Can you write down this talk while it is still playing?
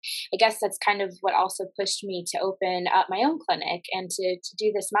I guess that's kind of what also pushed me to open up my own clinic and to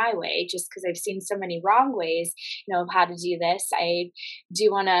do this my way, just because I've seen so many wrong ways, of how to do this. I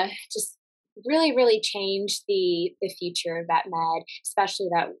do want to just really change the future of vet med, especially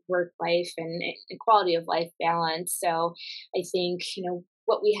that work life and quality of life balance. So I think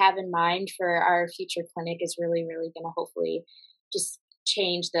what we have in mind for our future clinic is really going to hopefully just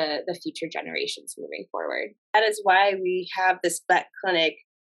change the future generations moving forward. That is why we have this vet clinic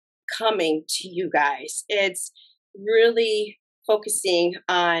coming to you guys. It's really focusing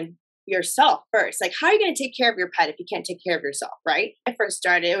on yourself first. Like, how are you going to take care of your pet if you can't take care of yourself, right? When I first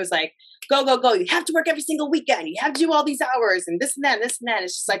started, it was like, go, go, go. You have to work every single weekend. You have to do all these hours and this and that, and this and that.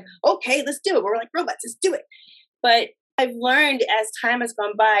 It's just like, okay, let's do it. We're like robots. Let's do it. But I've learned as time has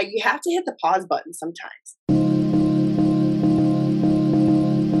gone by, you have to hit the pause button sometimes.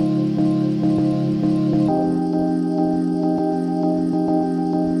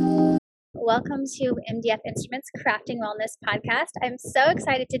 Welcome to MDF Instruments Crafting Wellness Podcast. I'm so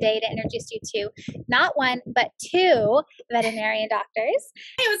excited today to introduce you to not one, but two veterinarian doctors.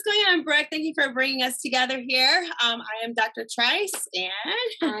 Hey, what's going on, Brooke? Thank you for bringing us together here. I am Dr. Trice and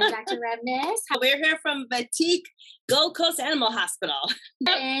I'm Dr. Revnes. We're here from Batik Gold Coast Animal Hospital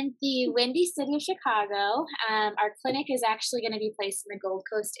in the Windy City of Chicago. Our clinic is actually going to be placed in the Gold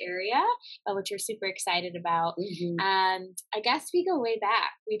Coast area, which we're super excited about. I guess we go way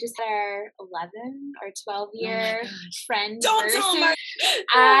back. We just had our 11 or 12-year friend. Don't tell them.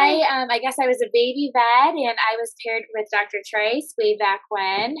 I guess I was a baby vet, and I was paired with Dr. Trice way back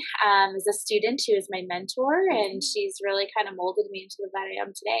when as a student. She was my mentor, and she's really kind of molded me into the vet I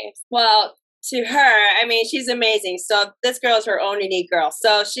am today. Well, to her, I mean, she's amazing. So this girl is her own unique girl.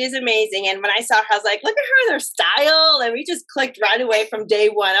 So she's amazing. And when I saw her, I was like, look at her, her style. And we just clicked right away from day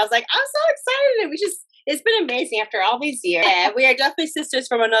one. I was like, I'm so excited. And it's been amazing after all these years. Yeah, we are definitely sisters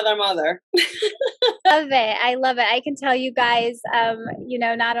from another mother. Love it. I love it. I can tell you guys,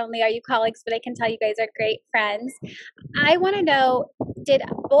 not only are you colleagues, but I can tell you guys are great friends. I want to know, did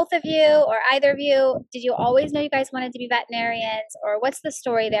both of you or either of you, did you always know you guys wanted to be veterinarians, or what's the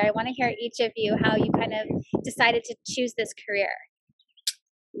story there? I want to hear each of you, how you kind of decided to choose this career.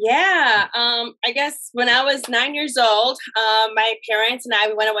 Yeah, I guess when I was 9 years old, my parents and I,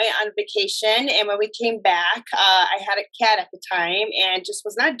 we went away on vacation, and when we came back, I had a cat at the time and just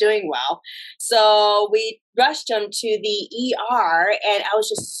was not doing well. So we rushed him to the ER, and I was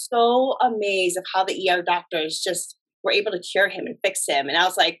just so amazed of how the ER doctors just were able to cure him and fix him. And I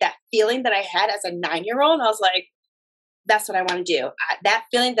was like, that feeling that I had as a 9-year-old, I was like, that's what I want to do. That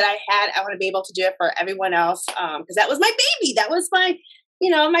feeling that I had, I want to be able to do it for everyone else, because that was my baby. That was my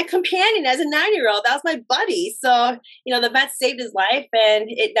my companion as a 9-year-old. That was my buddy. So, the vet saved his life and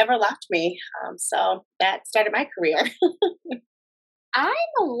it never left me. So that started my career. I'm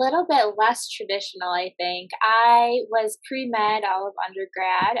a little bit less traditional, I think. I was pre-med all of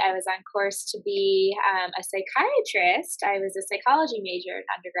undergrad. I was on course to be a psychiatrist. I was a psychology major in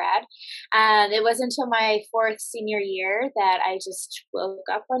undergrad. It wasn't until my fourth senior year that I just woke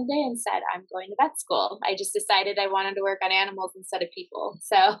up one day and said, I'm going to vet school. I just decided I wanted to work on animals instead of people.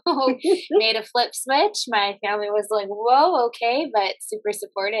 So made a flip switch. My family was like, whoa, okay, but super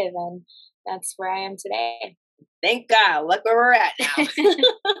supportive. And that's where I am today. Thank God. Look where we're at now.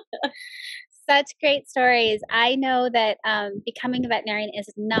 Such great stories. I know that becoming a veterinarian is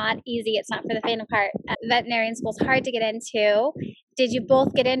not easy. It's not for the faint of heart. Veterinarian school is hard to get into. Did you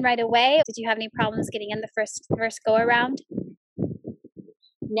both get in right away? Did you have any problems getting in the first go around?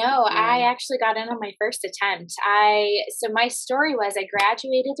 No, I actually got in on my first attempt. So my story was I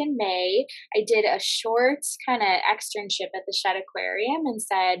graduated in May. I did a short kind of externship at the Shedd Aquarium and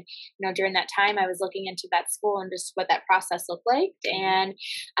said, during that time I was looking into vet school and just what that process looked like. And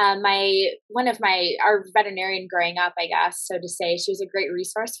our veterinarian growing up, I guess, so to say, she was a great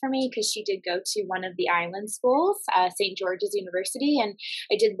resource for me because she did go to one of the island schools, St. George's University. And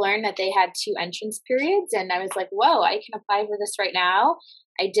I did learn that they had 2 entrance periods. And I was like, whoa, I can apply for this right now.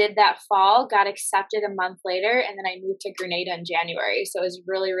 I did that fall, got accepted a month later, and then I moved to Grenada in January. So it was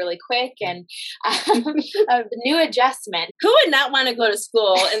really, really quick and a new adjustment. Who would not want to go to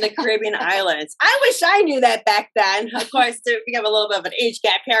school in the Caribbean islands? I wish I knew that back then. Of course, we have a little bit of an age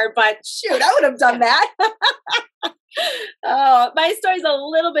gap here, but shoot, I would have done that. Oh, my story's a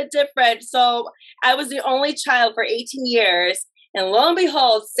little bit different. So I was the only child for 18 years. And lo and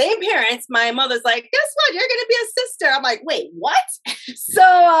behold, same parents, my mother's like, guess what? You're going to be a sister. I'm like, wait, what? So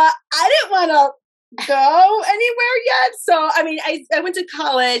I didn't want to go anywhere yet. So, I mean, I went to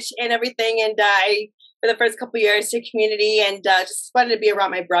college and everything. And for the first couple of years, to community and just wanted to be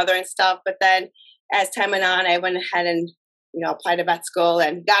around my brother and stuff. But then as time went on, I went ahead and applied to vet school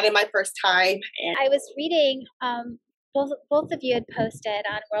and got in my first time. And I was reading, both of you had posted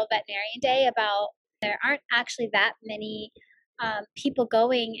on World Veterinarian Day about there aren't actually that many people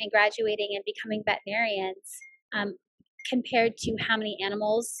going and graduating and becoming veterinarians um, compared to how many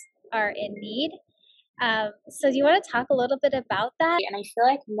animals are in need. So do you want to talk a little bit about that? And I feel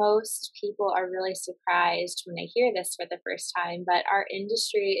like most people are really surprised when they hear this for the first time, but our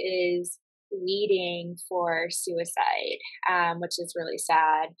industry is leading for suicide, which is really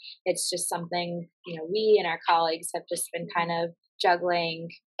sad. It's just something, we and our colleagues have just been kind of juggling.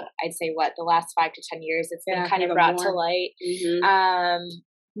 I'd say the last 5 to 10 years, it's been kind of brought to light.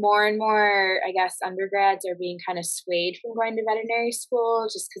 More and more, I guess, undergrads are being kind of swayed from going to veterinary school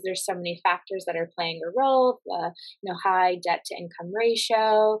just because there's so many factors that are playing a role. The high debt to income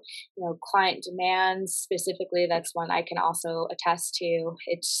ratio, client demands specifically. That's one I can also attest to.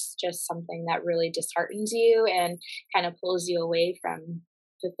 It's just something that really disheartens you and kind of pulls you away from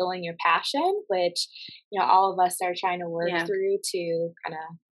fulfilling your passion, which all of us are trying to work through to kind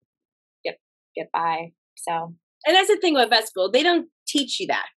of get by. So. And that's the thing with vet school. They don't teach you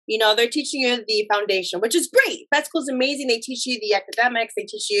that. They're teaching you the foundation, which is great. Vet school is amazing. They teach you the academics. They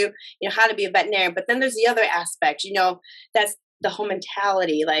teach you, how to be a veterinarian. But then there's the other aspect, that's the whole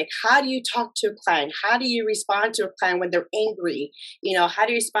mentality. Like, how do you talk to a client? How do you respond to a client when they're angry? How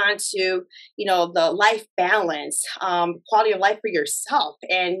do you respond to, the life balance, quality of life for yourself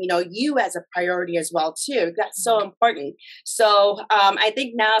and, you as a priority as well, too. That's so important. So I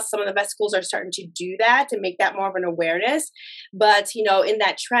think now some of the vet schools are starting to do that to make that more of an awareness. But, in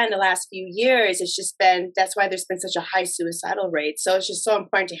that trend the last few years, it's just been, that's why there's been such a high suicidal rate. So it's just so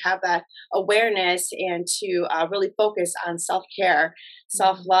important to have that awareness and to really focus on self-care,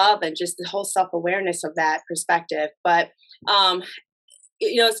 self-love, and just the whole self-awareness of that perspective. But,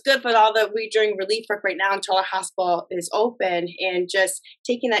 it's good for all that we're doing relief work right now until our hospital is open and just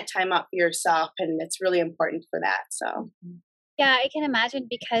taking that time out for yourself. And it's really important for that. So, yeah, I can imagine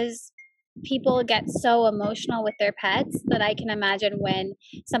because people get so emotional with their pets that I can imagine when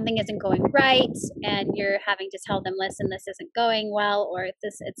something isn't going right and you're having to tell them, listen, this isn't going well, or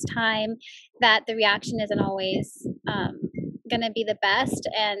it's time, that the reaction isn't always going to be the best.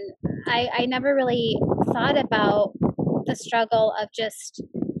 And I never really thought about the struggle of just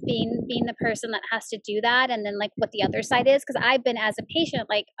being the person that has to do that, and then like what the other side is, because I've been as a patient,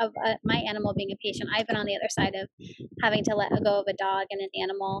 like of my animal being a patient, I've been on the other side of having to let go of a dog and an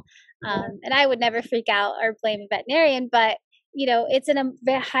animal, and I would never freak out or blame a veterinarian, but it's a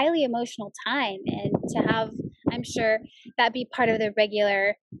very highly emotional time, and to have, I'm sure, that be part of the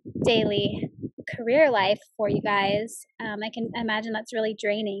regular daily career life for you guys, I can imagine that's really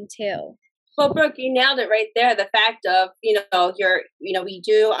draining too. Well, Brooke, you nailed it right there. The fact of, we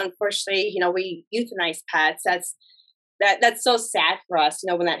do, unfortunately, we euthanize pets. That's so sad for us,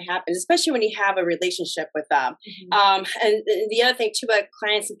 when that happens, especially when you have a relationship with them. And the other thing too, about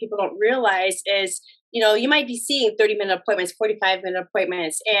clients and people don't realize is, you might be seeing 30-minute appointments, 45-minute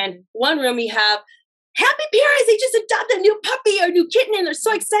appointments, and one room you have happy parents, they just adopted a new puppy or a new kitten and they're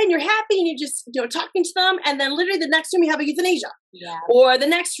so excited and you're happy and you're just talking to them, and then literally the next room you have a euthanasia. Or the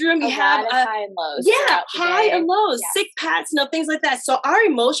next room you have high and lows. High and lows, sick pets, things like that. So our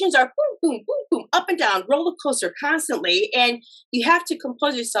emotions are boom, boom, boom, boom, up and down, roller coaster constantly. And you have to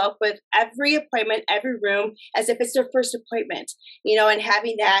compose yourself with every appointment, every room, as if it's their first appointment, and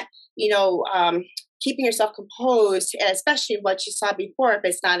having that, keeping yourself composed, and especially what you saw before, if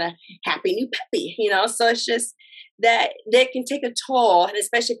it's not a happy new puppy, so it's just that can take a toll. And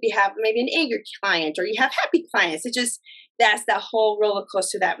especially if you have maybe an angry client or you have happy clients, that's that whole roller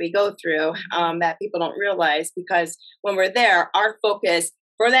coaster that we go through, that people don't realize, because when we're there, our focus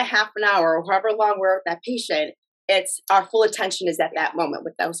for that half an hour or however long we're with that patient, it's our full attention is at that moment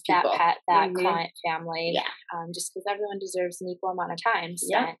with those people. That pet, that client, family, just because everyone deserves an equal amount of time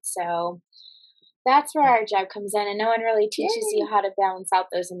spent. So that's where our job comes in, and no one really teaches you how to balance out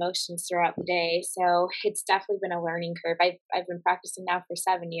those emotions throughout the day. So it's definitely been a learning curve. I've been practicing now for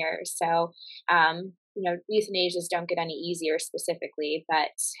 7 years. So, euthanasias don't get any easier specifically, but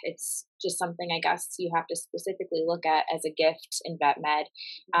it's just something I guess you have to specifically look at as a gift in vet med.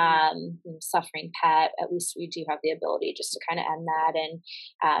 Suffering pet, at least we do have the ability just to kind of end that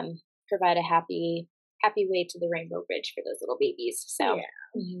and provide a happy way to the Rainbow Bridge for those little babies. So.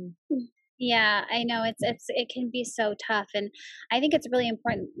 Yeah, I know it can be so tough, and I think it's really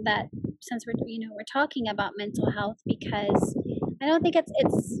important that since we're talking about mental health, because I don't think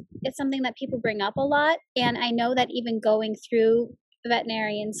it's something that people bring up a lot, and I know that even going through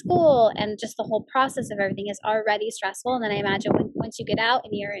veterinarian school and just the whole process of everything is already stressful, and then I imagine once you get out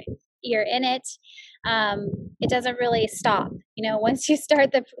and you're in it, it doesn't really stop. Once you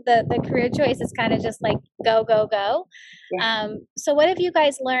start the career choice, it's kind of just like go, go, go. Yeah. So what have you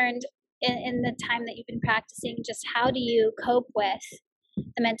guys learned in the time that you've been practicing? Just how do you cope with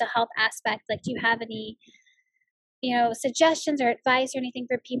the mental health aspect? Like, do you have any, suggestions or advice or anything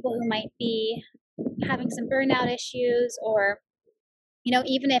for people who might be having some burnout issues, or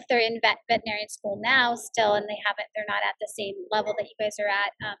even if they're in veterinarian school now still and they're not at the same level that you guys are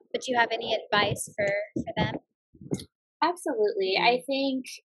at, but do you have any advice for them? Absolutely. I think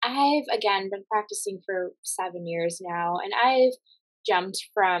I've, again, been practicing for 7 years now, and I've jumped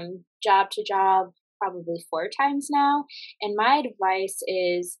from job to job probably 4 times now. And my advice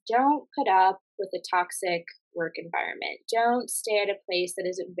is don't put up with a toxic work environment. Don't stay at a place that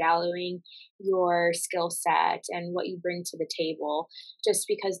isn't valuing your skill set and what you bring to the table, just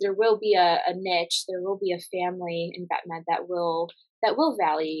because there will be a niche, there will be a family in VetMed that will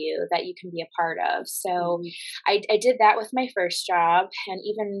value you, that you can be a part of. So I did that with my first job, and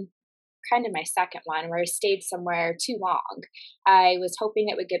even kind of my second one, where I stayed somewhere too long. I was hoping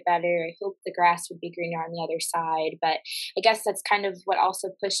it would get better. I hoped the grass would be greener on the other side. But I guess that's kind of what also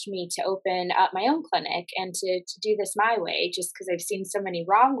pushed me to open up my own clinic and to do this my way, just because I've seen so many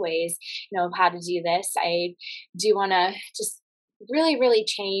wrong ways, of how to do this. I do want to just really, really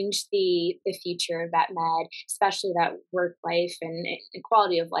change the future of VetMed, especially that work life and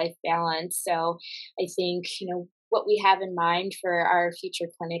quality of life balance. So I think, what we have in mind for our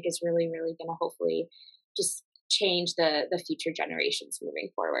future clinic is really, really going to hopefully just change the future generations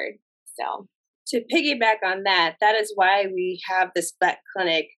moving forward. So to piggyback on that, that is why we have this vet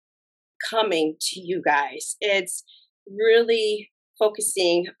clinic coming to you guys. It's really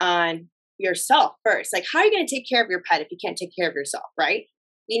focusing on yourself first. Like, how are you going to take care of your pet if you can't take care of yourself, right?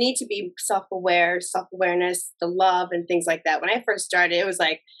 You need to be self-aware, self-awareness, the love and things like that. When I first started, it was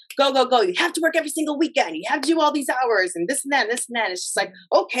like, go, go, go. You have to work every single weekend. You have to do all these hours and this and that, and this and that. It's just like,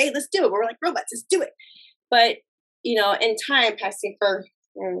 okay, let's do it. We're like robots. Let's do it. But, in time passing for,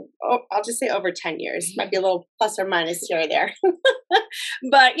 I'll just say over 10 years, might be a little plus or minus here or there.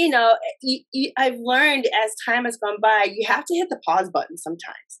 But, I've learned as time has gone by, you have to hit the pause button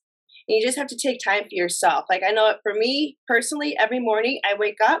sometimes. And you just have to take time for yourself. Like, I know for me personally, every morning I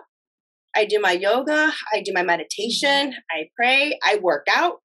wake up, I do my yoga, I do my meditation, I pray, I work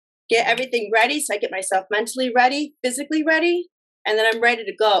out, get everything ready. So I get myself mentally ready, physically ready, and then I'm ready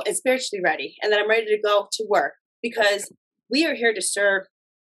to go, and spiritually ready. And then I'm ready to go to work, because we are here to serve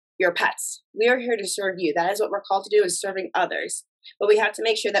your pets. We are here to serve you. That is what we're called to do, is serving others. But we have to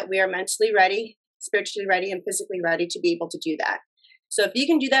make sure that we are mentally ready, spiritually ready, and physically ready to be able to do that. So if you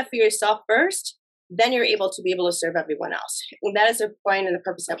can do that for yourself first, then you're able to be able to serve everyone else. And that is the point and the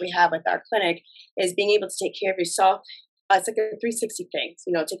purpose that we have with our clinic, is being able to take care of yourself. It's like a 360 thing,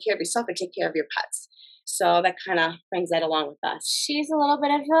 take care of yourself and take care of your pets. So that kind of brings that along with us. She's a little bit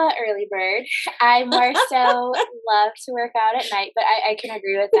of an early bird. I more so love to work out at night, but I can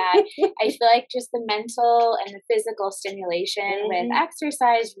agree with that. I feel like just the mental and the physical stimulation with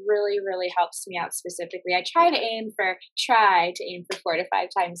exercise really, really helps me out specifically. I try to aim for 4 to 5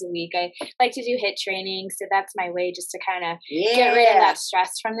 times a week. I like to do HIIT training, so that's my way just to kind of get rid of that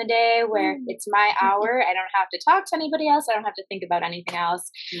stress from the day, where it's my hour. I don't have to talk to anybody else. I don't have to think about anything else,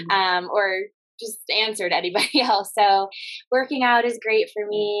 or just answer to anybody else. So working out is great for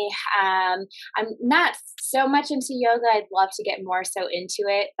me. I'm not so much into yoga. I'd love to get more so into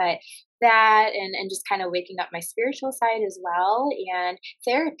it, but that and just kind of waking up my spiritual side as well, and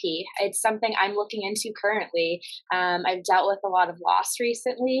therapy. It's something I'm looking into currently. I've dealt with a lot of loss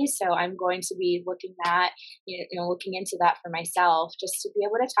recently, so I'm going to be looking looking into that for myself, just to be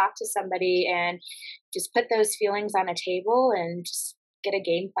able to talk to somebody and just put those feelings on a table and just get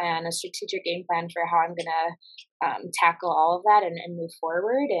a strategic game plan for how I'm going to tackle all of that and move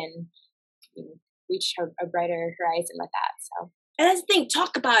forward and reach a brighter horizon with that. So. And that's the thing,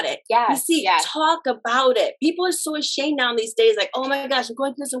 talk about it. Yeah. You see, talk about it. People are so ashamed now these days, like, oh my gosh, I'm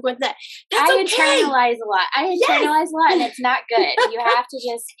going through this, I'm going through that. That's I internalize a lot. And it's not good. You have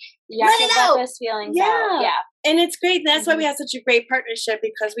to let those feelings out. Yeah. And it's great. That's why we have such a great partnership,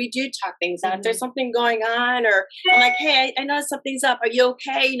 because we do talk things out. If there's something going on, or I'm like, hey, I know something's up. Are you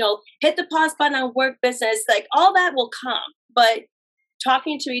okay? Hit the pause button on work business. Like, all that will come. But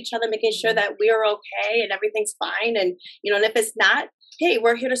talking to each other, making sure that we are okay and everything's fine. And, and if it's not, hey,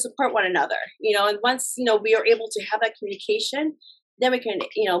 we're here to support one another, and once, we are able to have that communication, then we can,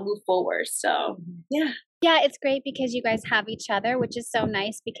 move forward. So, yeah. Yeah, it's great because you guys have each other, which is so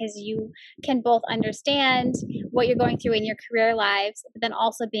nice because you can both understand what you're going through in your career lives, but then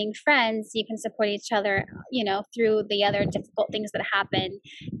also being friends, you can support each other, through the other difficult things that happen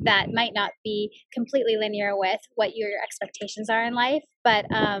that might not be completely linear with what your expectations are in life. But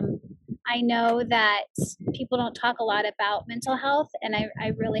I know that people don't talk a lot about mental health, and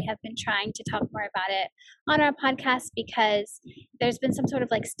I really have been trying to talk more about it on our podcast because there's been some sort of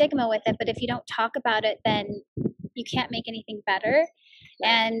like stigma with it. But if you don't talk about it, then you can't make anything better.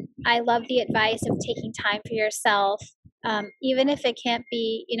 And I love the advice of taking time for yourself, even if it can't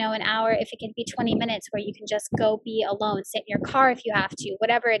be, an hour, if it can be 20 minutes where you can just go be alone, sit in your car if you have to,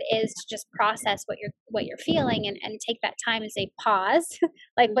 whatever it is, to just process what you're feeling and take that time and say pause,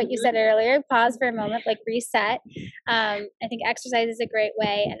 like what you said earlier, pause for a moment, like reset. I think exercise is a great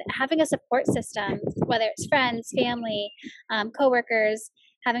way, and having a support system, whether it's friends, family, coworkers,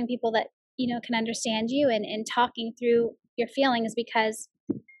 having people that can understand you and talking through your feelings, because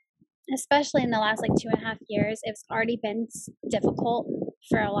especially in the last like 2.5 years, it's already been difficult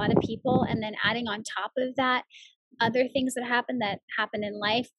for a lot of people. And then adding on top of that, other things that happen in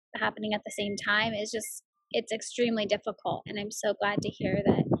life happening at the same time is just, it's extremely difficult. And I'm so glad to hear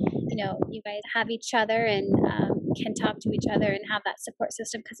that, you guys have each other and can talk to each other and have that support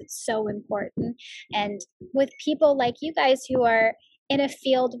system, because it's so important. And with people like you guys who are in a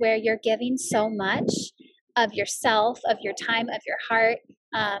field where you're giving so much of yourself, of your time, of your heart,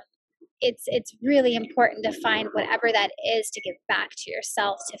 it's really important to find whatever that is to give back to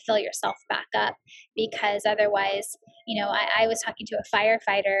yourself, to fill yourself back up, because otherwise, I was talking to a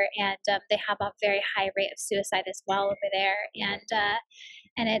firefighter, and they have a very high rate of suicide as well over there,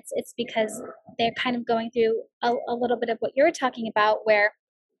 and it's because they're kind of going through a little bit of what you're talking about, where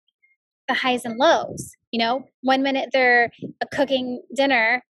the highs and lows. 1 minute they're cooking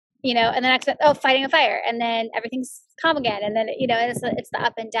dinner, and the next minute, oh, fighting a fire, and then everything's calm again, and then it's the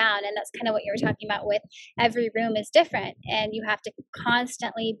up and down, and that's kind of what you were talking about with every room is different, and you have to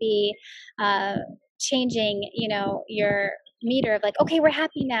constantly be changing, your meter of like, okay, we're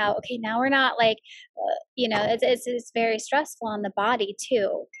happy now, okay, now we're not, like, it's very stressful on the body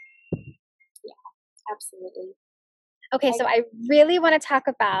too. Yeah, absolutely. Okay, so I really want to talk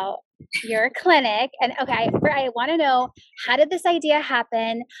about your clinic. And okay, I want to know, how did this idea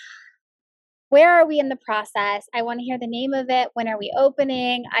happen? Where are we in the process? I want to hear the name of it. When are we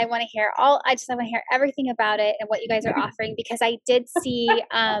opening? I want to hear everything about it and what you guys are offering, because I did see,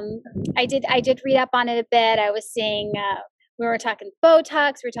 I did read up on it a bit. I was seeing, we were talking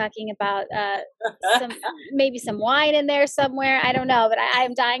Botox. We were talking about maybe some wine in there somewhere. I don't know, but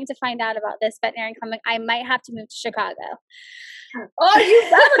I'm dying to find out about this veterinary clinic. I might have to move to Chicago. Oh, you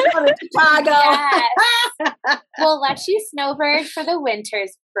better come to Chicago. Yes. We'll let you snowbird for the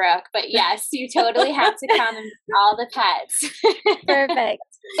winters, Brooke. But yes, you totally have to come and meet all the pets. Perfect.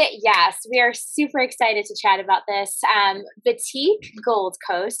 But yes, we are super excited to chat about this. Boutique Gold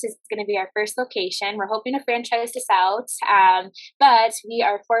Coast is going to be our first location. We're hoping to franchise this out, but we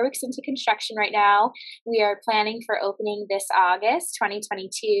are 4 weeks into construction right now. We are planning for opening this August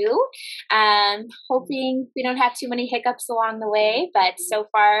 2022. Hoping we don't have too many hiccups along the way, but so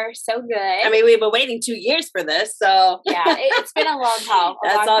far, so good. I mean, we've been waiting 2 years for this, so. Yeah, it's been a long haul.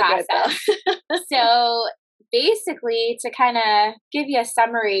 That's all process. Good, though. So basically, to kind of give you a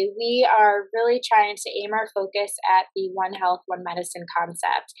summary, we are really trying to aim our focus at the One Health, One Medicine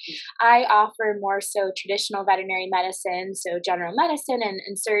concept. I offer more so traditional veterinary medicine, so general medicine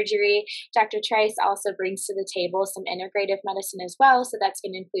and surgery. Dr. Trice also brings to the table some integrative medicine as well, so that's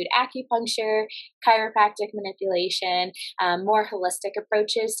going to include acupuncture, chiropractic manipulation, more holistic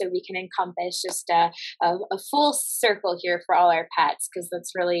approaches, so we can encompass just a full circle here for all our pets, because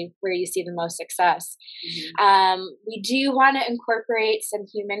that's really where you see the most success. We do want to incorporate some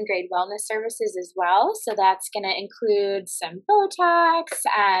human grade wellness services as well. So that's going to include some Botox,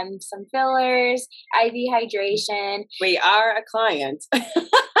 some fillers, IV hydration. We are a client.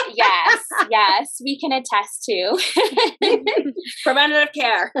 Yes, we can attest to. Preventative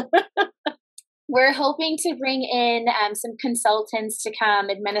care. We're hoping to bring in some consultants to come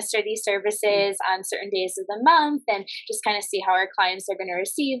administer these services on certain days of the month, and just kind of see how our clients are going to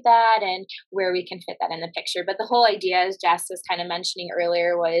receive that and where we can fit that in the picture. But the whole idea, as Jess was kind of mentioning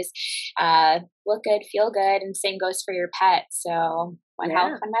earlier, was look good, feel good, and same goes for your pet. So One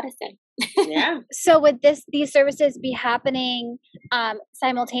Health, One Medicine. Yeah. So would these services be happening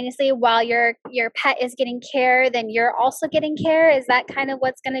simultaneously while your pet is getting care, then you're also getting care? Is that kind of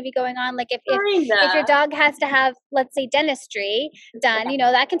what's going to be going on? Like if your dog has to have, let's say, dentistry done,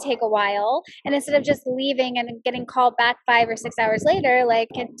 that can take a while. And instead of just leaving and getting called back 5 or 6 hours later, like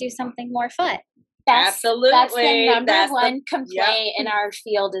do something more fun. That's the Absolutely. number one Yep. complaint in our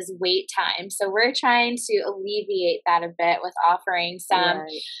field is wait time. So we're trying to alleviate that a bit with offering some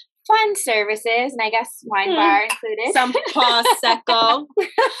Right. fun services, and I guess wine bar included, Some prosecco.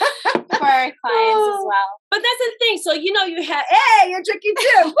 for our clients as well. But that's the thing. So you know, you have, hey, you're drinking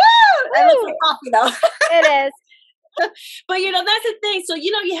too. Woo! I love my coffee though. It is. But you know, that's the thing. So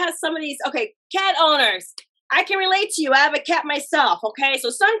you know, you have some of these cat owners. I can relate to you. I have a cat myself. Okay, so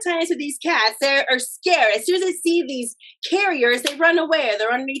sometimes with these cats, they are scared. As soon as they see these carriers, they run away. Or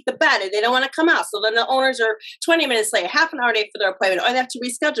they're underneath the bed and they don't want to come out. So then the owners are 20 minutes late, half an hour late for their appointment, or they have to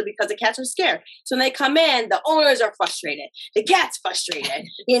reschedule because the cats are scared. So when they come in, the owners are frustrated. The cat's frustrated,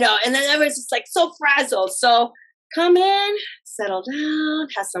 you know, and then everyone's just like so frazzled. So come in, settle down,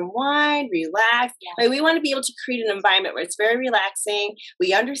 have some wine, relax. Yeah. Like, we want to be able to create an environment where it's very relaxing.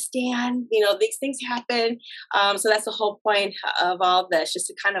 We understand, you know, these things happen. So that's the whole point of all this, just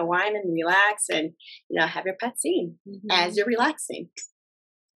to kind of wine and relax and, you know, have your pet seen as you're relaxing.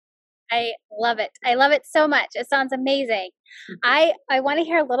 I love it. I love it so much. It sounds amazing. I want to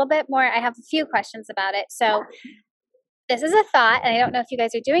hear a little bit more. I have a few questions about it. So this is a thought, and I don't know if you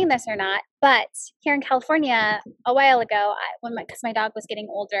guys are doing this or not, but here in California, a while ago, because my dog was getting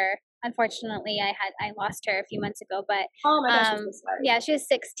older, unfortunately, I lost her a few months ago. But Oh my gosh, I'm so sorry. yeah, she was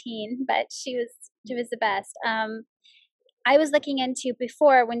 16, but she was the best. I was looking into,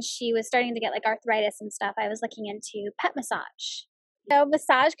 before, when she was starting to get like arthritis and stuff, I was looking into pet massage. So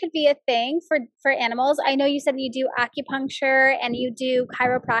massage could be a thing for animals. I know you said you do acupuncture and you do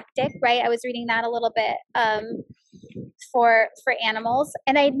chiropractic, right? I was reading that a little bit for animals,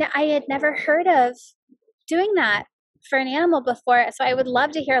 and I had never heard of doing that for an animal before. So I would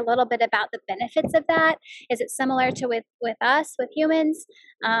love to hear a little bit about the benefits of that. Is it similar to with us, with humans?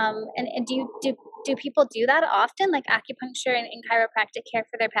 And do people do that often, like acupuncture and chiropractic care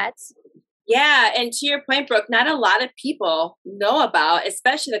for their pets? Yeah, and to your point, Brooke, not a lot of people know about,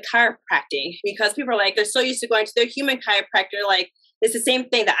 especially the chiropractic, because people are like, they're so used to going to their human chiropractor, like, it's the same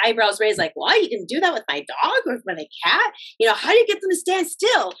thing. The eyebrows raised, like, what? You can do that with my dog or with my cat? You know, how do you get them to stand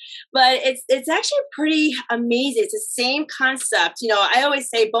still? But it's actually pretty amazing. It's the same concept. You know, I always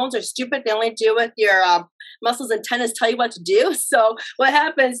say bones are stupid. They only do what your muscles and tendons tell you what to do. So what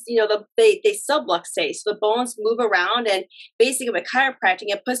happens, you know, they subluxate. So the bones move around, and basically with chiropractic,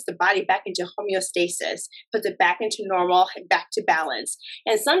 it puts the body back into homeostasis, puts it back into normal and back to balance.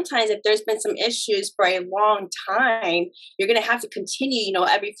 And sometimes if there's been some issues for a long time, you're going to have to continue, you know,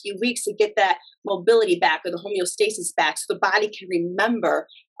 every few weeks to get that mobility back or the homeostasis back, so the body can remember,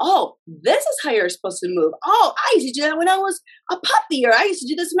 oh, this is how you're supposed to move. Oh, I used to do that when I was a puppy, or I used to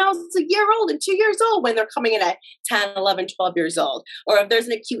do this when I was a year old and 2 years old, when they're coming in at 10, 11, 12 years old. Or if there's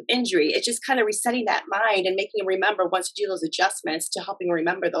an acute injury, it's just kind of resetting that mind and making them remember once you do those adjustments to helping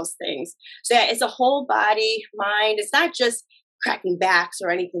remember those things. So yeah, it's a whole body, mind. It's not just cracking backs or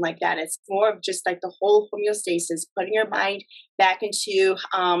anything like that. It's more of just like the whole homeostasis, putting your mind back into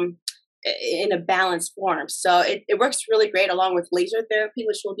in a balanced form. So it works really great along with laser therapy,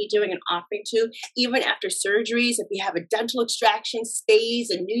 which we'll be doing and offering too, even after surgeries. If you have a dental extraction,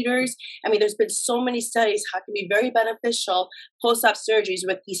 stays and neuters, I mean, there's been so many studies how it can be very beneficial post-op surgeries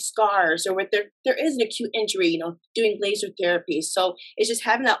with these scars, or with there is an acute injury, you know, doing laser therapy. So it's just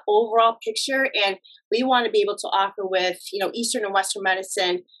having that overall picture, and we want to be able to offer with, you know, Eastern and Western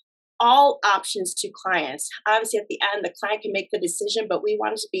medicine, all options to clients. Obviously, at the end, the client can make the decision, but we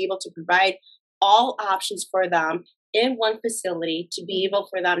want to be able to provide all options for them in one facility to be able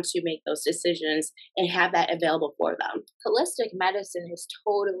for them to make those decisions and have that available for them. Holistic medicine is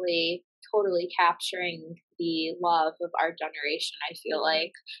totally capturing the love of our generation. I feel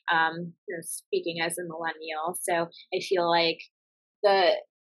like, you know, speaking as a millennial, so I feel like the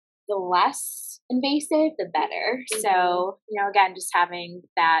less invasive, the better. So, you know, again, just having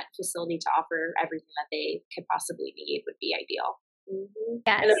that facility to offer everything that they could possibly need would be ideal.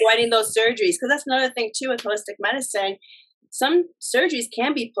 Yes. And avoiding those surgeries, because that's another thing too with holistic medicine. Some surgeries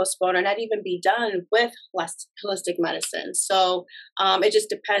can be postponed or not even be done with holistic medicine. So it just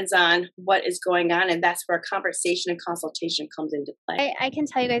depends on what is going on, and that's where conversation and consultation comes into play. I can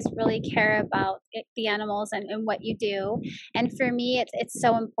tell you guys really care about the animals and what you do. And for me, it's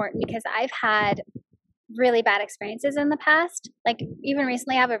so important because I've had really bad experiences in the past. Like even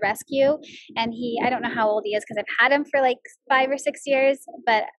recently I have a rescue, and I don't know how old he is because I've had him for like 5 or 6 years,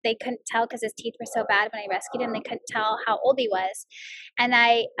 but they couldn't tell because his teeth were so bad when I rescued him. They couldn't tell how old he was. And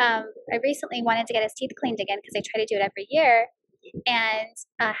I recently wanted to get his teeth cleaned again because I try to do it every year,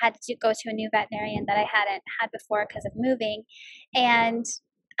 and had to go to a new veterinarian that I hadn't had before because of moving. And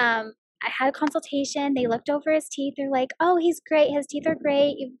I had a consultation. They looked over his teeth. They're like, oh, he's great. His teeth are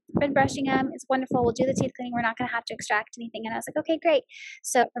great. You've been brushing him. It's wonderful. We'll do the teeth cleaning. We're not going to have to extract anything. And I was like, okay, great.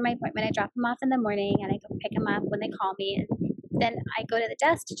 So for my appointment, I drop him off in the morning and I go pick him up when they call me. And then I go to the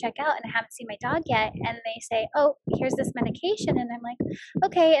desk to check out and I haven't seen my dog yet. And they say, oh, here's this medication. And I'm like,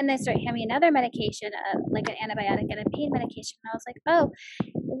 okay. And they start handing me another medication, like an antibiotic and a pain medication. And I was like, oh,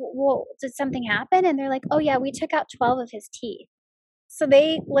 well, did something happen? And they're like, oh yeah, we took out 12 of his teeth. So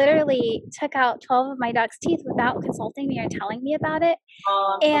they literally took out 12 of my dog's teeth without consulting me or telling me about it.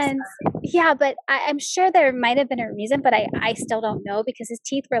 And yeah, but I'm sure there might have been a reason, but I still don't know because his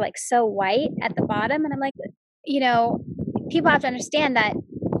teeth were like so white at the bottom. And I'm like, you know, people have to understand that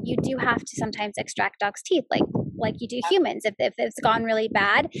you do have to sometimes extract dogs' teeth like you do humans. If it's gone really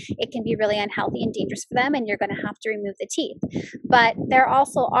bad, it can be really unhealthy and dangerous for them and you're going to have to remove the teeth. But there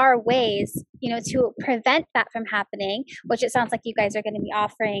also are ways, you know, to prevent that from happening, which it sounds like you guys are going to be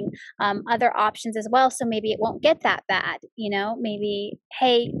offering other options as well. So maybe it won't get that bad, you know, maybe,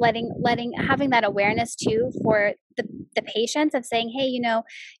 hey, having that awareness too for the patients of saying, hey, you know,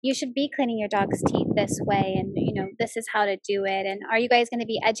 you should be cleaning your dog's teeth this way. And, you know, this is how to do it. And are you guys going to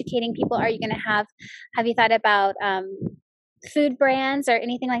be educating people? Are you going to have you thought about food brands or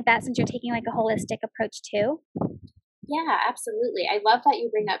anything like that since you're taking like a holistic approach too? Yeah, absolutely. I love that you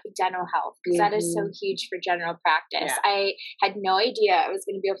bring up dental health because that is so huge for general practice. Yeah. I had no idea I was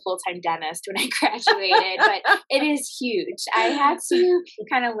going to be a full-time dentist when I graduated, but it is huge. I had to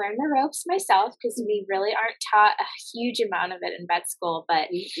kind of learn the ropes myself because we really aren't taught a huge amount of it in vet school, but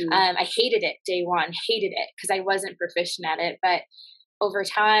I hated it day one, hated it because I wasn't proficient at it, but over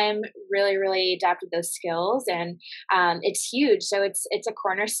time, really, really adapted those skills, and it's huge. So it's a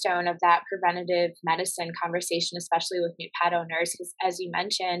cornerstone of that preventative medicine conversation, especially with new pet owners, because as you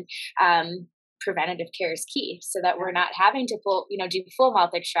mentioned, preventative care is key, so that we're not having to do full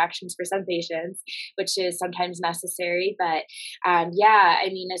mouth extractions for some patients, which is sometimes necessary. But yeah, I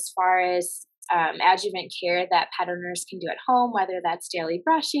mean, as far as adjuvant care that pet owners can do at home, whether that's daily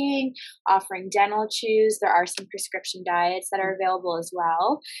brushing, offering dental chews. There are some prescription diets that are available as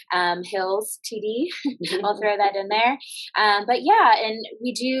well. Hills TD, I'll throw that in there. But yeah, and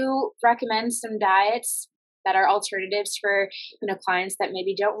we do recommend some diets that are alternatives for clients that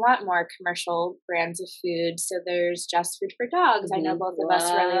maybe don't want more commercial brands of food. So there's Just Food for Dogs. I know both of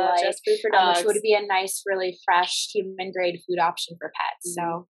us really like Just Food for Dogs, which would be a nice, really fresh, human grade food option for pets.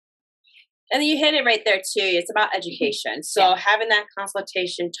 So. And you hit it right there too. It's about education. So having that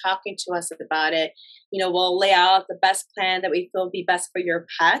consultation, talking to us about it, we'll lay out the best plan that we feel would be best for your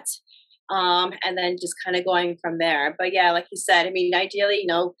pet. And then just kind of going from there. But yeah, like you said, I mean, ideally,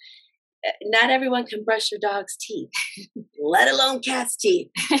 not everyone can brush their dog's teeth, let alone cat's teeth.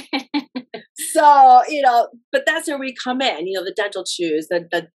 So, but that's where we come in, the dental chews,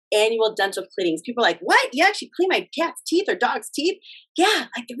 the annual dental cleanings. People are like, what? You actually clean my cat's teeth or dog's teeth? Yeah,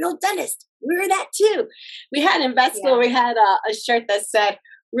 like the real dentist. We're that too. We had in vet school, we had a shirt that said,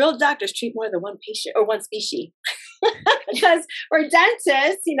 real doctors treat more than one patient or one species. Because we're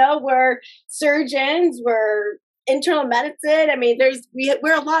dentists, we're surgeons, we're internal medicine. I mean, we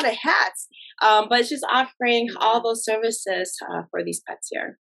wear a lot of hats, but it's just offering all those services for these pets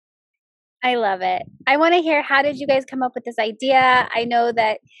here. I love it. I want to hear, how did you guys come up with this idea? I know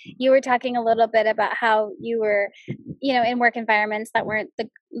that you were talking a little bit about how you were, in work environments that weren't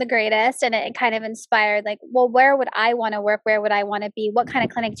the greatest, and it kind of inspired like, well, where would I want to work? Where would I want to be? What kind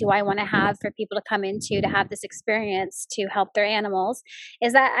of clinic do I want to have for people to come into to have this experience to help their animals?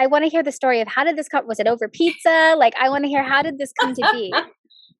 Is that, I want to hear the story of how did this come, was it over pizza? Like, I want to hear, how did this come to be?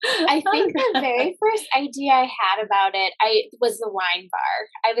 I think the very first idea I had about it, was the wine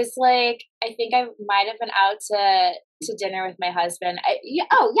bar. I was like, I think I might have been out to dinner with my husband. We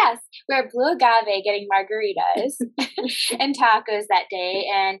were at Blue Agave getting margaritas and tacos that day.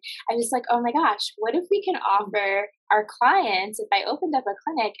 And I was like, oh my gosh, what if we can offer our clients, if I opened up a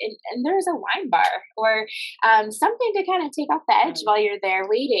clinic and there's a wine bar or something to kind of take off the edge while you're there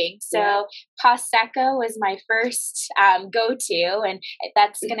waiting. So Prosecco was my first go-to, and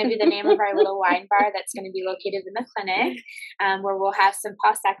that's going to be the name of our little wine bar that's going to be located in the clinic, where we'll have some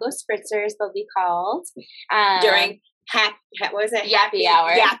Prosecco spritzers, they'll be called. During what was it? Yappy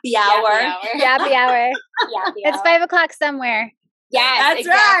hour. Yappy hour. Yappy hour. It's 5 o'clock somewhere. Yes, that's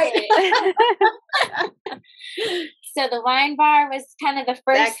exactly. Right. So the wine bar was kind of the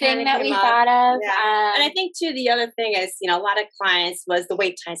first thing that we thought of. Yeah. And I think too, the other thing is, a lot of clients was the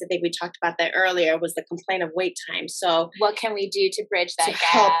wait times. I think we talked about that earlier, was the complaint of wait time. So what can we do to bridge that to gap?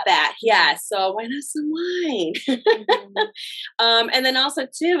 help that? Yeah. So why not some wine? Mm-hmm. And then also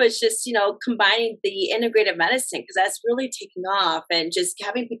too, it's just, combining the integrative medicine, because that's really taking off, and just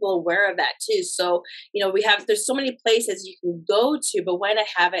having people aware of that too. So, there's so many places you can go to, but why not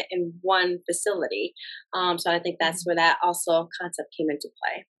have it in one facility? So I think that's where that also concept came into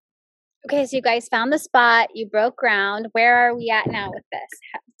play. Okay, so you guys found the spot, you broke ground. Where are we at now with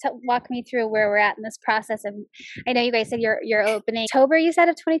this? Walk me through where we're at in this process. And I know you guys said you're opening October, you said,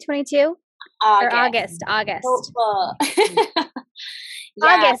 of 2022? August. Or August. Yeah.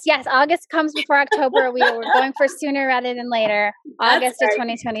 August, yes. August comes before October. We were going for sooner rather than later. August of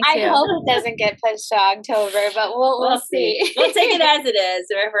 2022. I hope it doesn't get pushed to October, but we'll see. We'll take it as it is.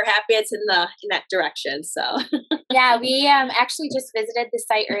 We're happy it's in that direction. So yeah, we actually just visited the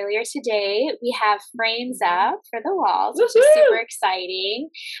site earlier today. We have frames up for the walls, which is super exciting.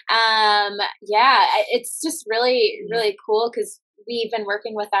 Yeah, it's just really, really cool because we've been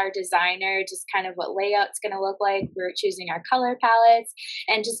working with our designer, just kind of what layout's going to look like. We're choosing our color palettes,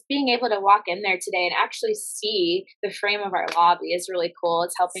 and just being able to walk in there today and actually see the frame of our lobby is really cool.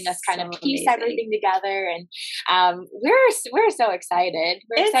 It's helping us kind of piece everything together, and we're so excited.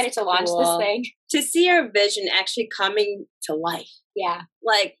 We're excited to launch this thing. To see our vision actually coming to life. Yeah.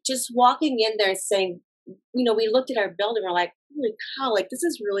 Like just walking in there and saying, we looked at our building, we're like, holy cow, like this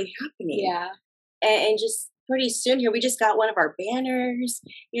is really happening. Yeah. And just pretty soon here, we just got one of our banners,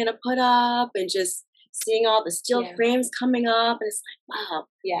 put up, and just seeing all the steel frames coming up, and it's like, wow,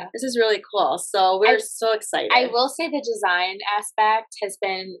 this is really cool. So we're so excited. I will say the design aspect has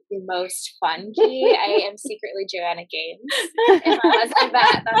been the most fun key. I am secretly Joanna Gaines. If I was like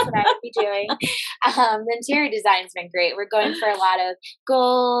that, that's what I would be doing. The interior design's been great. We're going for a lot of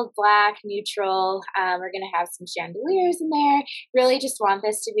gold, black, neutral. We're going to have some chandeliers in there. Really just want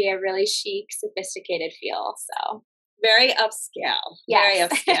this to be a really chic, sophisticated feel. So very upscale. Very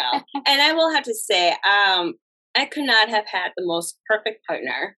upscale. And I will have to say, I could not have had the most perfect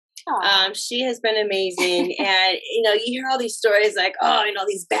partner. She has been amazing. And, you hear all these stories like,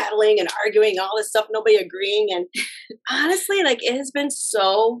 these battling and arguing, all this stuff, nobody agreeing. And honestly, like it has been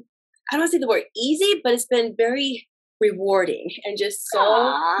so, I don't want to say the word easy, but it's been very rewarding and just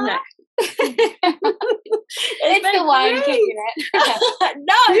so nice. It's the wine kicking it.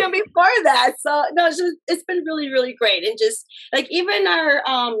 No, even before that. So no, it's been really, really great. And just like even our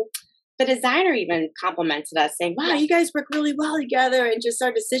the designer even complimented us, saying, wow, you guys work really well together, and just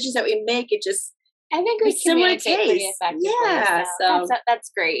our decisions that we make, it just I think we communicate pretty effectively. Yeah. So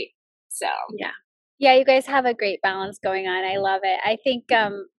that's great. So yeah, you guys have a great balance going on. I love it. I think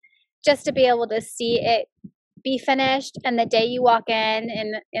just to be able to see it be finished, and the day you walk in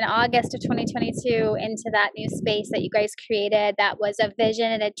August of 2022 into that new space that you guys created, that was a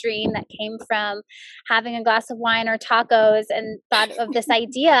vision and a dream that came from having a glass of wine or tacos and thought of this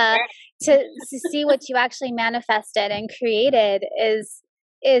idea to see what you actually manifested and created is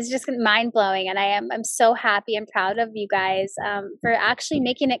just mind-blowing. And I'm so happy and proud of you guys for actually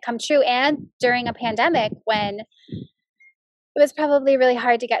making it come true, and during a pandemic when it was probably really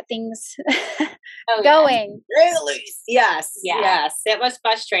hard to get things going. Really? Yes. It was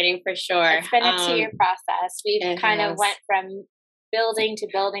frustrating for sure. It's been a 2-year process. We've kind of went from building to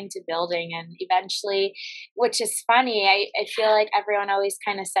building to building, and eventually, which is funny, I feel like everyone always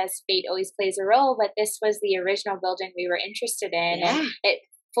kind of says fate always plays a role, but this was the original building we were interested in, and it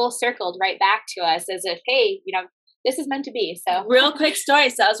full circled right back to us as if, hey, this is meant to be. So real quick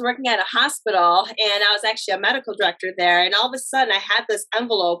story. So I was working at a hospital, and I was actually a medical director there. And all of a sudden I had this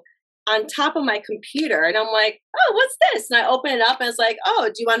envelope on top of my computer, and I'm like, oh, what's this? And I open it up, and it's like, oh,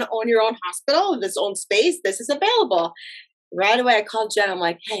 do you want to own your own hospital, this own space? This is available. Right away, I called Jen. I'm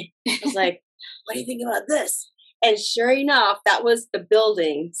like, hey, I was like, what do you think about this? And sure enough, that was the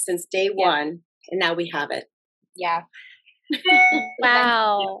building since day one. And now we have it. Yeah.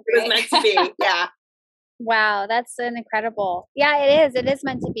 Wow. It was meant to be. Yeah. Wow, that's an incredible. Yeah, it is. It is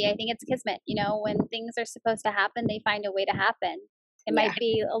meant to be. I think it's kismet. When things are supposed to happen, they find a way to happen. It might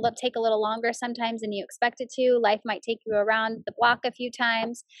be take a little longer sometimes than you expect it to. Life might take you around the block a few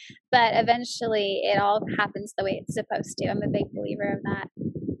times, but eventually it all happens the way it's supposed to. I'm a big believer of that.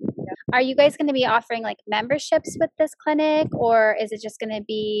 Are you guys going to be offering like memberships with this clinic, or is it just going to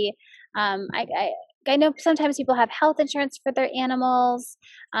be? I know sometimes people have health insurance for their animals.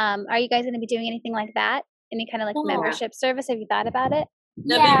 Are you guys going to be doing anything like that? Any kind of like membership service? Have you thought about it?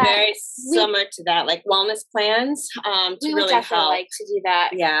 That'd be very similar to that, like wellness plans. We would definitely like to do that.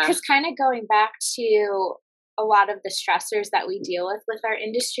 Yeah. Because kind of going back to a lot of the stressors that we deal with our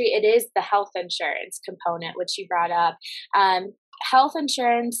industry, it is the health insurance component, which you brought up. Health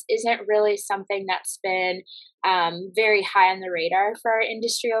insurance isn't really something that's been very high on the radar for our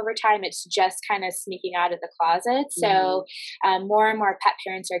industry over time. It's just kind of sneaking out of the closet. So more and more pet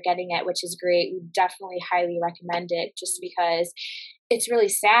parents are getting it, which is great. We definitely highly recommend it, just because it's really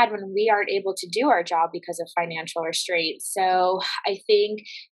sad when we aren't able to do our job because of financial restraints. So I think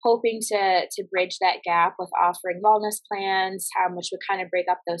hoping to bridge that gap with offering wellness plans, which would kind of break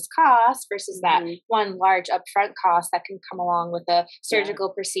up those costs versus that one large upfront cost that can come along with a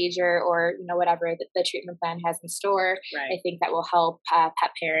surgical procedure or, whatever the treatment plan has in store. Right. I think that will help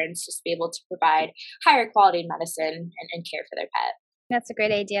pet parents just be able to provide higher quality medicine and care for their pet. That's a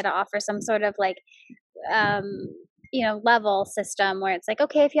great idea, to offer some sort of level system where it's like,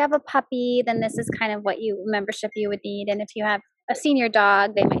 okay, if you have a puppy, then this is kind of what membership you would need. And if you have a senior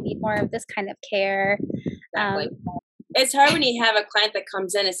dog, they might need more of this kind of care. It's hard when you have a client that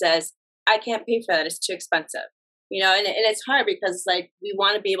comes in and says, I can't pay for that. It's too expensive. And it's hard because we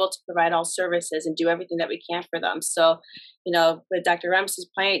want to be able to provide all services and do everything that we can for them. So, with Dr. Ramsey's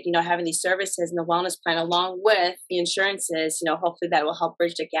point, having these services and the wellness plan along with the insurances, hopefully that will help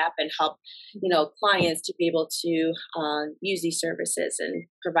bridge the gap and help, clients to be able to use these services and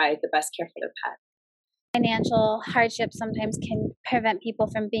provide the best care for their pet. Financial hardship sometimes can prevent people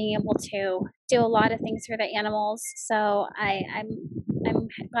from being able to do a lot of things for the animals. So I'm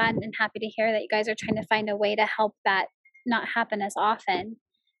glad and happy to hear that you guys are trying to find a way to help that not happen as often.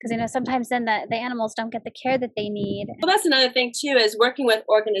 Because sometimes then the animals don't get the care that they need. Well, that's another thing too, is working with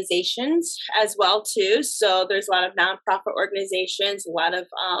organizations as well too. So there's a lot of nonprofit organizations, a lot of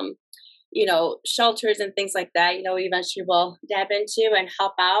shelters and things like that. We eventually will dab into and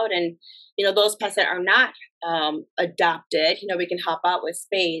help out, and those pets that are not adopted, we can help out with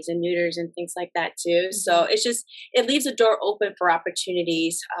spades and neuters and things like that too. So it leaves a door open for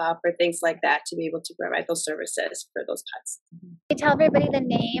opportunities for things like that to be able to provide those services for those pets. Can you tell everybody the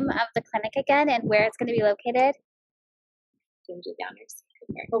name of the clinic again and where it's going to be located?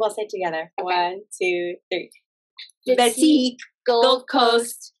 We'll say together. Okay. 1, 2, 3. Betique Gold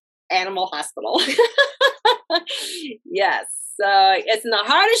Coast Animal Hospital. Yes. So it's in the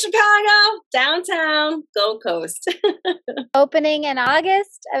heart of Chicago, downtown, Gold Coast. Opening in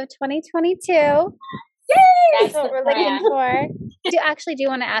August of 2022. Yay! That's what we're looking for. I do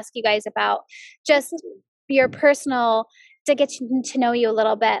want to ask you guys about just your personal, to get to know you a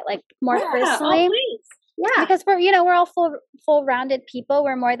little bit, more personally. Oh, please. Yeah, because we're all full-rounded people.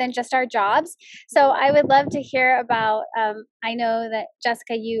 We're more than just our jobs. So I would love to hear about. I know that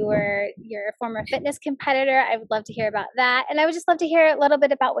Jessica, you're a former fitness competitor. I would love to hear about that, and I would just love to hear a little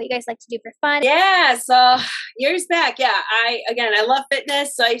bit about what you guys like to do for fun. Yeah, so years back, I love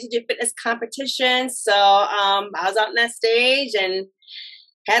fitness. So I used to do fitness competitions. So I was out on that stage and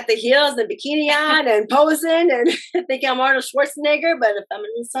had the heels and bikini on and posing and thinking I'm Arnold Schwarzenegger, but a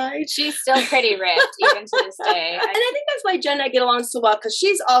feminine side. She's still pretty ripped even to this day. And I think that's why Jen and I get along so well, because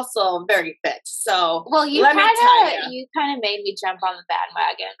she's also very fit. So you kind of made me jump on the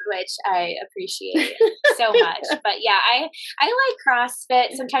bandwagon, which I appreciate so much. But yeah, I like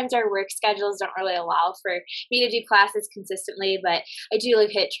CrossFit. Sometimes our work schedules don't really allow for me to do classes consistently, but I do like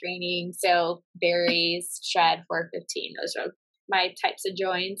HIIT training. So berries, shed, 415, those are my types of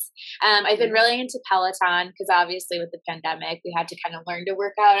joints. I've been really into Peloton because obviously with the pandemic, we had to kind of learn to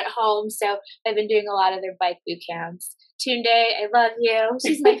work out at home. So I've been doing a lot of their bike boot camps. Tunde, I love you.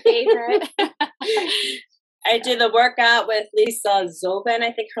 She's my favorite. I do the workout with Lisa Zobin,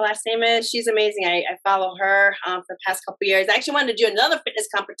 I think her last name is. She's amazing. I follow her for the past couple of years. I actually wanted to do another fitness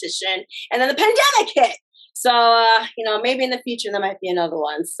competition, and then the pandemic hit. So, maybe in the future there might be another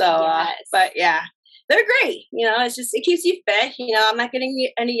one. So, but yeah. They're great. It keeps you fit. I'm not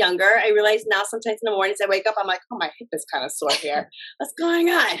getting any younger. I realize now sometimes in the mornings I wake up, I'm like, oh, my hip is kind of sore here. What's going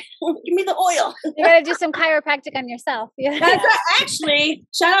on? Give me the oil. You got to do some chiropractic on yourself. Yeah. That's actually,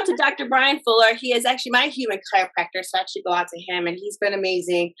 shout out to Dr. Brian Fuller. He is actually my human chiropractor. So I actually go out to him and he's been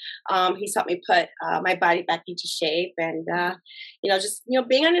amazing. He's helped me put my body back into shape and,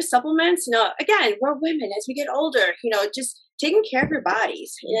 being on your supplements, again, we're women as we get older, just taking care of your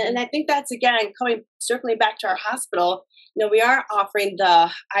bodies. And I think that's, again, circling back to our hospital, we are offering the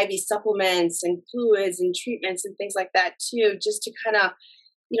IV supplements and fluids and treatments and things like that too, just to kind of,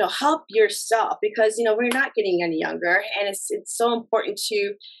 help yourself because, we're not getting any younger and it's so important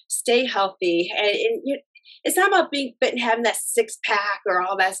to stay healthy. And it's not about being fit and having that 6-pack or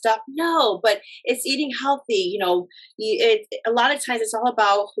all that stuff. No, but it's eating healthy. A lot of times it's all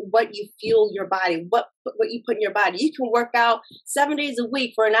about what you fuel your body, what you put in your body. You can work out 7 days a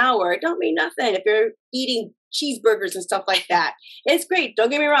week for an hour. It don't mean nothing if you're eating cheeseburgers and stuff like that. It's great. Don't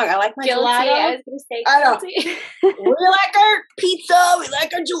get me wrong. I like my Guilty. gelato. I was going to say I know. guilty. We like our pizza. We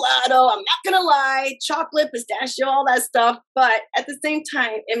like our gelato. I'm not going to lie. Chocolate, pistachio, all that stuff. But at the same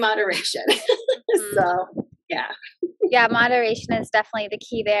time, in moderation. So, yeah. Yeah, moderation is definitely the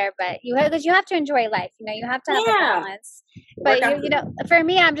key there. But because you have to enjoy life, you have to have a balance. But for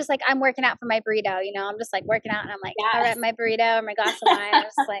me, I'm just like, I'm working out for my burrito. I'm just like working out, and I'm like, all right, my burrito or my glass of wine. I'm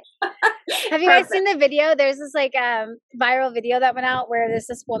just like, have you guys seen the video? There's this like viral video that went out where there's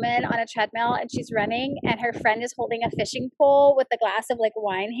this woman on a treadmill and she's running, and her friend is holding a fishing pole with a glass of like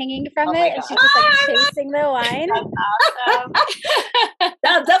wine hanging from it, and she's just like chasing the wine. That's awesome.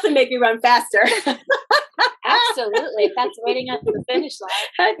 That'll definitely make me run faster. Absolutely. If that's waiting at the finish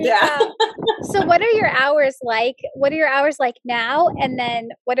line. Yeah. So what are your hours like? What are your hours like now? And then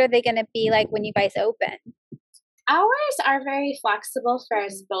what are they going to be like when you guys open? Hours are very flexible for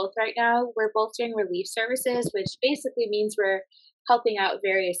us both right now. We're both doing relief services, which basically means we're helping out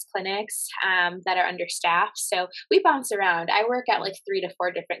various clinics that are understaffed. So we bounce around. I work at like 3 to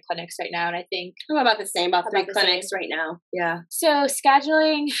 4 different clinics right now, and I think I'm about the same, about 3 clinics right now. Yeah. So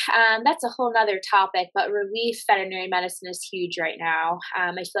scheduling, that's a whole nother topic, but relief veterinary medicine is huge right now.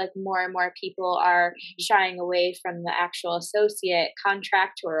 I feel like more and more people are shying away from the actual associate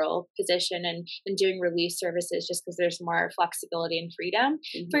contractual position and doing relief services just because there's more flexibility and freedom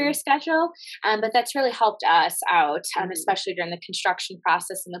for your schedule. But that's really helped us out, especially during the construction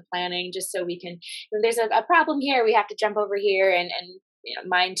process and the planning, just so we can, if there's a problem here, we have to jump over here and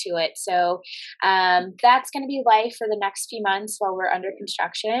mind to it. So that's going to be life for the next few months while we're under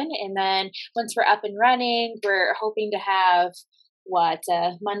construction. And then once we're up and running, we're hoping to have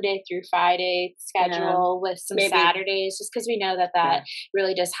Monday through Friday schedule with some Saturdays, just because we know that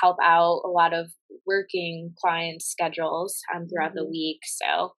really does help out a lot of working clients' schedules throughout the week.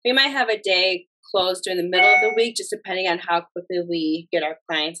 So we might have a day closed during the middle of the week, just depending on how quickly we get our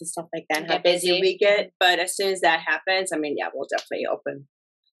clients and stuff like that, and how busy we get. But as soon as that happens, we'll definitely open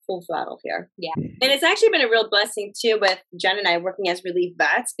full throttle here. Yeah. And it's actually been a real blessing too with Jen and I working as relief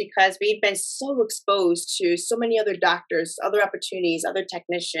vets, because we've been so exposed to so many other doctors, other opportunities, other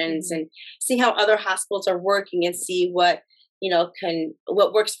technicians, and see how other hospitals are working and see what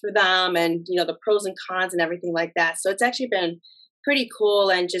what works for them, and the pros and cons and everything like that. So it's actually been pretty cool,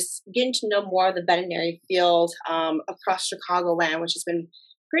 and just getting to know more of the veterinary field across Chicagoland, which has been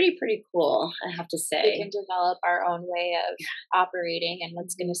pretty cool, I have to say. We can develop our own way of operating and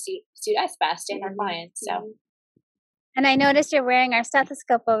what's going to suit us best and our clients. So. And I noticed you're wearing our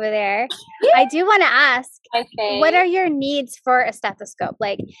stethoscope over there. I do want to ask, what are your needs for a stethoscope?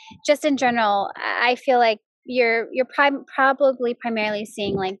 Like, just in general, I feel like you're probably primarily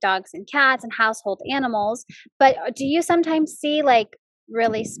seeing like dogs and cats and household animals, but do you sometimes see like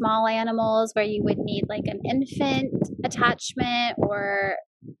really small animals where you would need like an infant attachment or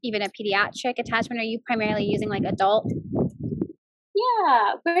even a pediatric attachment? Are you primarily using like adult?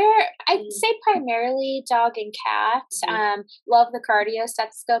 Yeah, I'd say primarily dog and cat. Love the cardio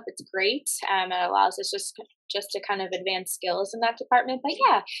stethoscope. It's great. It allows us just to kind of advance skills in that department. But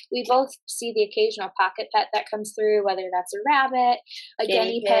yeah, we both see the occasional pocket pet that comes through, whether that's a rabbit, a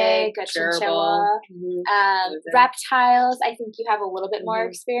guinea pig, a chinchilla, reptiles. I think you have a little bit more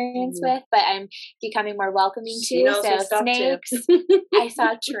experience with, but I'm becoming more welcoming to. So snakes. I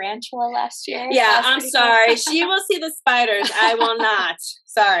saw a tarantula last year. Yeah, I'm sorry. Cool. She will see the spiders. I will not.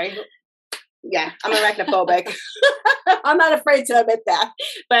 Sorry. Yeah, I'm arachnophobic. I'm not afraid to admit that.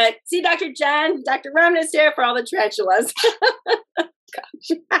 But see, Dr. Jen, Dr. Remnant is here for all the tarantulas.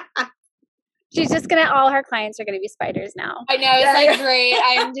 She's just all her clients are gonna be spiders now. I know, it's great.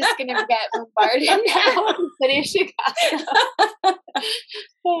 I'm just gonna get bombarded now in the city of Chicago.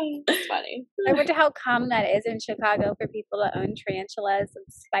 It's funny. I wonder how common that is in Chicago for people to own tarantulas and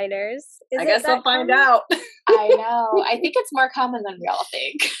spiders. I guess we'll find out. I know. I think it's more common than we all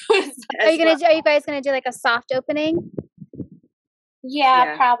think. Are you guys gonna do like a soft opening?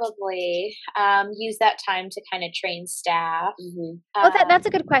 Yeah, probably. Use that time to kind of train staff. That's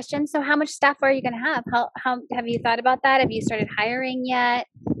a good question. So how much staff are you going to have? How have you thought about that? Have you started hiring yet?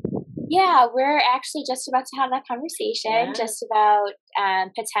 Yeah, we're actually just about to have that conversation, just about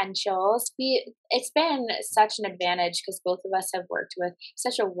potentials. It's been such an advantage because both of us have worked with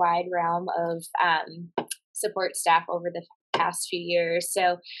such a wide realm of support staff over the past few years.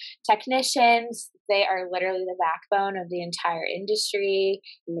 So technicians, they are literally the backbone of the entire industry.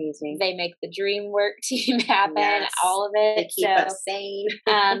 Amazing. They make the dream work team happen, all of it. They keep us sane.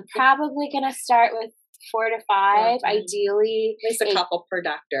 Probably going to start with 4 to 5, Okay. ideally. At least a couple per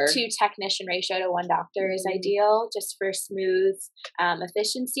doctor. 2 technician ratio to 1 doctor is ideal, just for smooth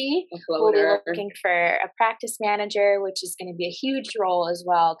efficiency. We'll be looking for a practice manager, which is going to be a huge role as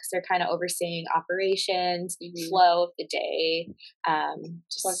well, because they're kind of overseeing operations, flow of the day.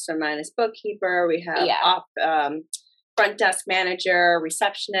 Plus or minus bookkeeper. We have front desk manager,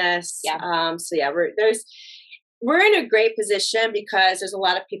 receptionist. So yeah, we're in a great position because there's a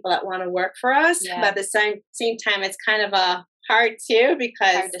lot of people that want to work for us, but at the same time, it's kind of a hard too,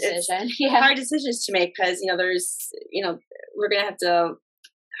 because hard decision. Hard decisions to make, because we're gonna have to,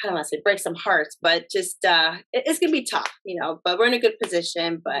 I don't want to say break some hearts, but just it's gonna be tough, but we're in a good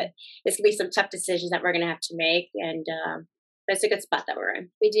position, but it's gonna be some tough decisions that we're gonna have to make, and it's a good spot that we're in.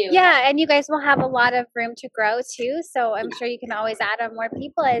 We do. Yeah, and you guys will have a lot of room to grow too. So I'm sure you can always add on more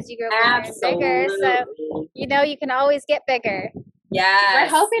people as you grow bigger and bigger. So you can always get bigger. Yeah, we're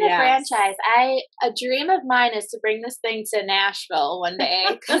hoping to franchise. A dream of mine is to bring this thing to Nashville one day,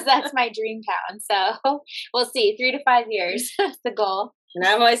 because that's my dream town. So we'll see. 3 to 5 years, that's the goal. And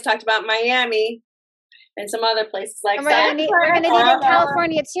I've always talked about Miami. And some other places like that. We're going to need it in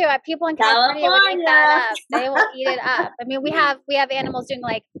California too. People in California would eat that up. They will eat it up. I mean, we have animals doing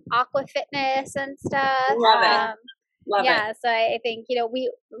like aqua fitness and stuff. Love it. Love it. So I think a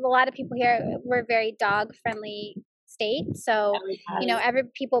lot of people here, we're very dog friendly state. So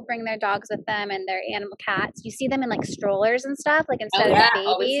people bring their dogs with them and their animal cats. You see them in like strollers and stuff. Like instead of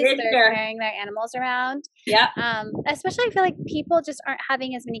babies, they're carrying their animals around. Yeah. Especially I feel like people just aren't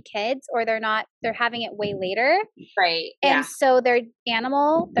having as many kids, or they're having it way later. Right. And so their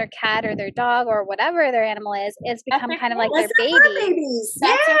animal, their cat or their dog or whatever their animal is become kind of like their babies.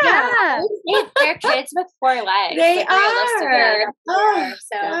 Yeah. They're kids with 4 legs. They are.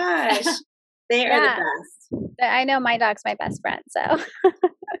 Gosh. They are the best. I know my dog's my best friend, so.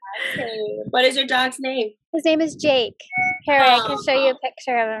 What is your dog's name? His name is Jake. Here, I can show you a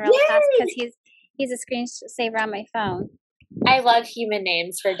picture of him real fast, because he's a screensaver on my phone. I love human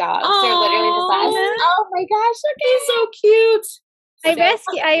names for dogs. They're literally the best. Oh my gosh, he's so cute.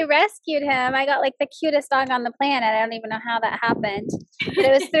 I rescued him. I got like the cutest dog on the planet. I don't even know how that happened. But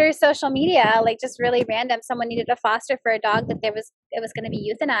it was through social media, like just really random. Someone needed a foster for a dog that it was going to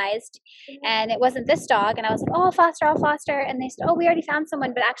be euthanized, and it wasn't this dog. And I was like, "Oh, I'll foster." And they said, "Oh, we already found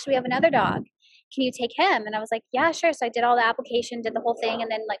someone, but actually we have another dog. Can you take him?" And I was like, "Yeah, sure." So I did all the application, did the whole thing, and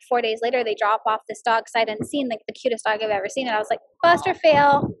then like 4 days later, they drop off this dog because I hadn't seen like the cutest dog I've ever seen, and I was like, "Foster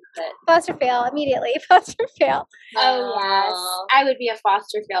fail immediately, foster fail." Oh yes, I would be a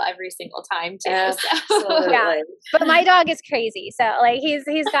foster fail every single time too. Absolutely. Yeah, but my dog is crazy. So like he's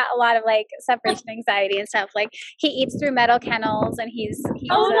got a lot of like separation anxiety and stuff. Like he eats through metal kennels, and he's that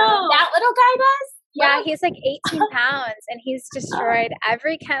little guy does. Yeah, he's like 18 pounds, and he's destroyed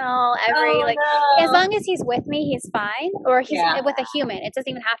every kennel, as long as he's with me, he's fine, or he's with a human. It doesn't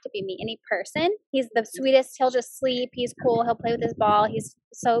even have to be me, any person. He's the sweetest. He'll just sleep. He's cool. He'll play with his ball. He's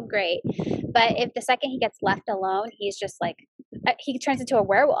so great. But if the second he gets left alone, he's just like, he turns into a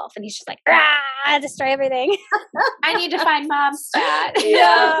werewolf, and he's just like, destroy everything. I need to find mom's stat.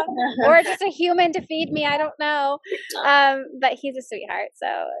 Yeah. Or just a human to feed me. I don't know. But he's a sweetheart. So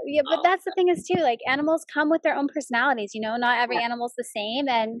yeah, but that's the thing is too, like animals come with their own personalities, not every animal's the same.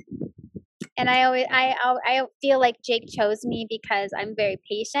 And I feel like Jake chose me because I'm very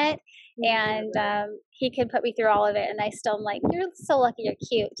patient, and he could put me through all of it, and I still am like, "You're so lucky, you're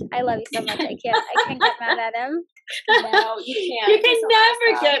cute. I love you so much. I can't get mad at him." No, you can't. You can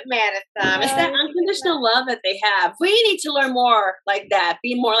never get mad at them. No, it's that unconditional love that they have. We need to learn more like that.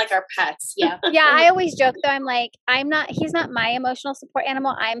 Be more like our pets. Yeah. Yeah, I always joke though. I'm like, he's not my emotional support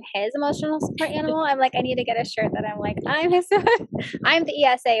animal. I'm his emotional support animal. I'm like, I need to get a shirt that I'm like, I'm the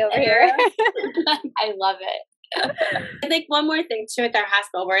ESA over here. I love it. I think one more thing too at our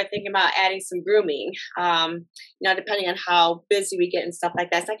hospital, we're thinking about adding some grooming. Depending on how busy we get and stuff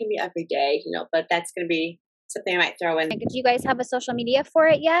like that. It's not gonna be every day, but that's gonna be something I might throw in. Do you guys have a social media for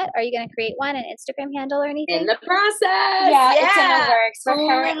it yet? Are you going to create one, an Instagram handle or anything? In the process. Yeah, it's in the works. We're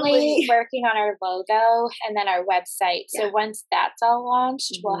currently working on our logo and then our website. So once that's all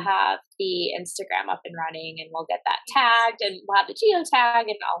launched, we'll have the Instagram up and running, and we'll get that tagged, and we'll have the geotag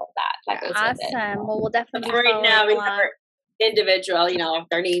and all of that. That goes with it. Awesome. Well, we'll definitely right now we have our individual,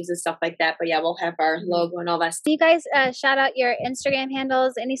 their names and stuff like that. But yeah, we'll have our logo and all that stuff. You guys shout out your Instagram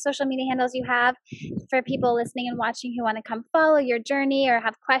handles, any social media handles you have for people listening and watching who want to come follow your journey or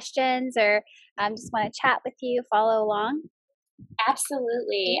have questions or just want to chat with you, follow along.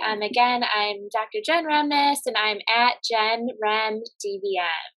 Absolutely. Again, I'm Dr. Jen Remness, and I'm at Jen Rem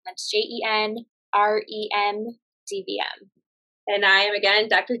DVM. That's JenRemDVM. And I am again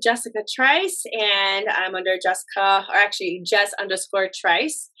Dr. Jessica Trice, and I'm under Jessica, or actually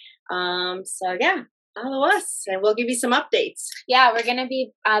Jess_Trice. So yeah, follow us, and we'll give you some updates. Yeah, we're going to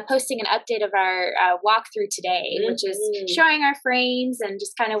be posting an update of our walkthrough today, which is showing our frames and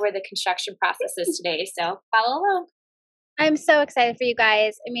just kind of where the construction process is today. So follow along. I'm so excited for you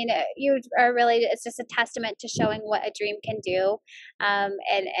guys. I mean, you are really, it's just a testament to showing what a dream can do.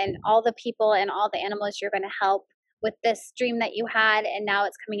 And all the people and all the animals you're going to help with this dream that you had, and now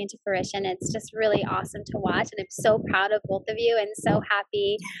it's coming into fruition. It's just really awesome to watch. And I'm so proud of both of you and so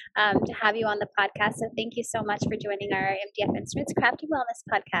happy to have you on the podcast. So thank you so much for joining our MDF Instruments Crafty Wellness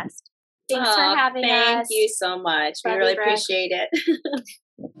podcast. Thanks for having us. Thank you so much. We really appreciate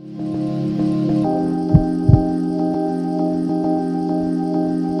it.